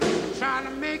trying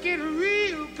to make it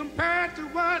real compared to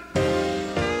what.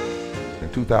 In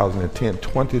 2010,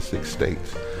 26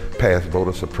 states passed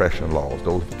voter suppression laws.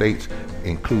 Those states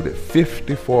included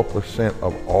 54%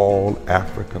 of all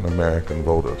African American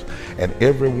voters. And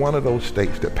every one of those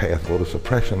states that passed voter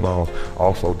suppression laws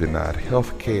also denied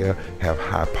health care, have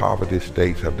high poverty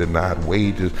states, have denied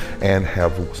wages, and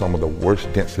have some of the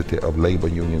worst density of labor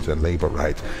unions and labor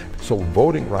rights. So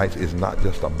voting rights is not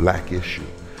just a black issue.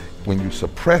 When you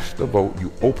suppress the vote,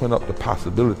 you open up the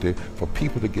possibility for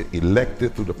people to get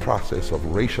elected through the process of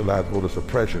racialized voter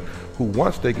suppression, who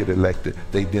once they get elected,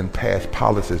 they then pass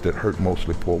policies that hurt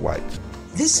mostly poor whites.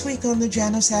 This week on the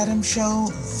JANUS ADAMS Show,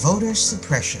 voter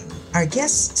suppression. Our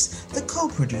guests, the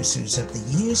co-producers of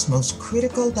the year's most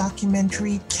critical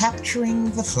documentary, Capturing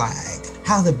the Flag,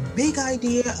 how the big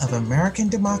idea of American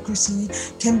democracy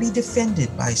can be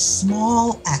defended by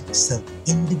small acts of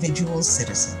individual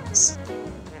citizens.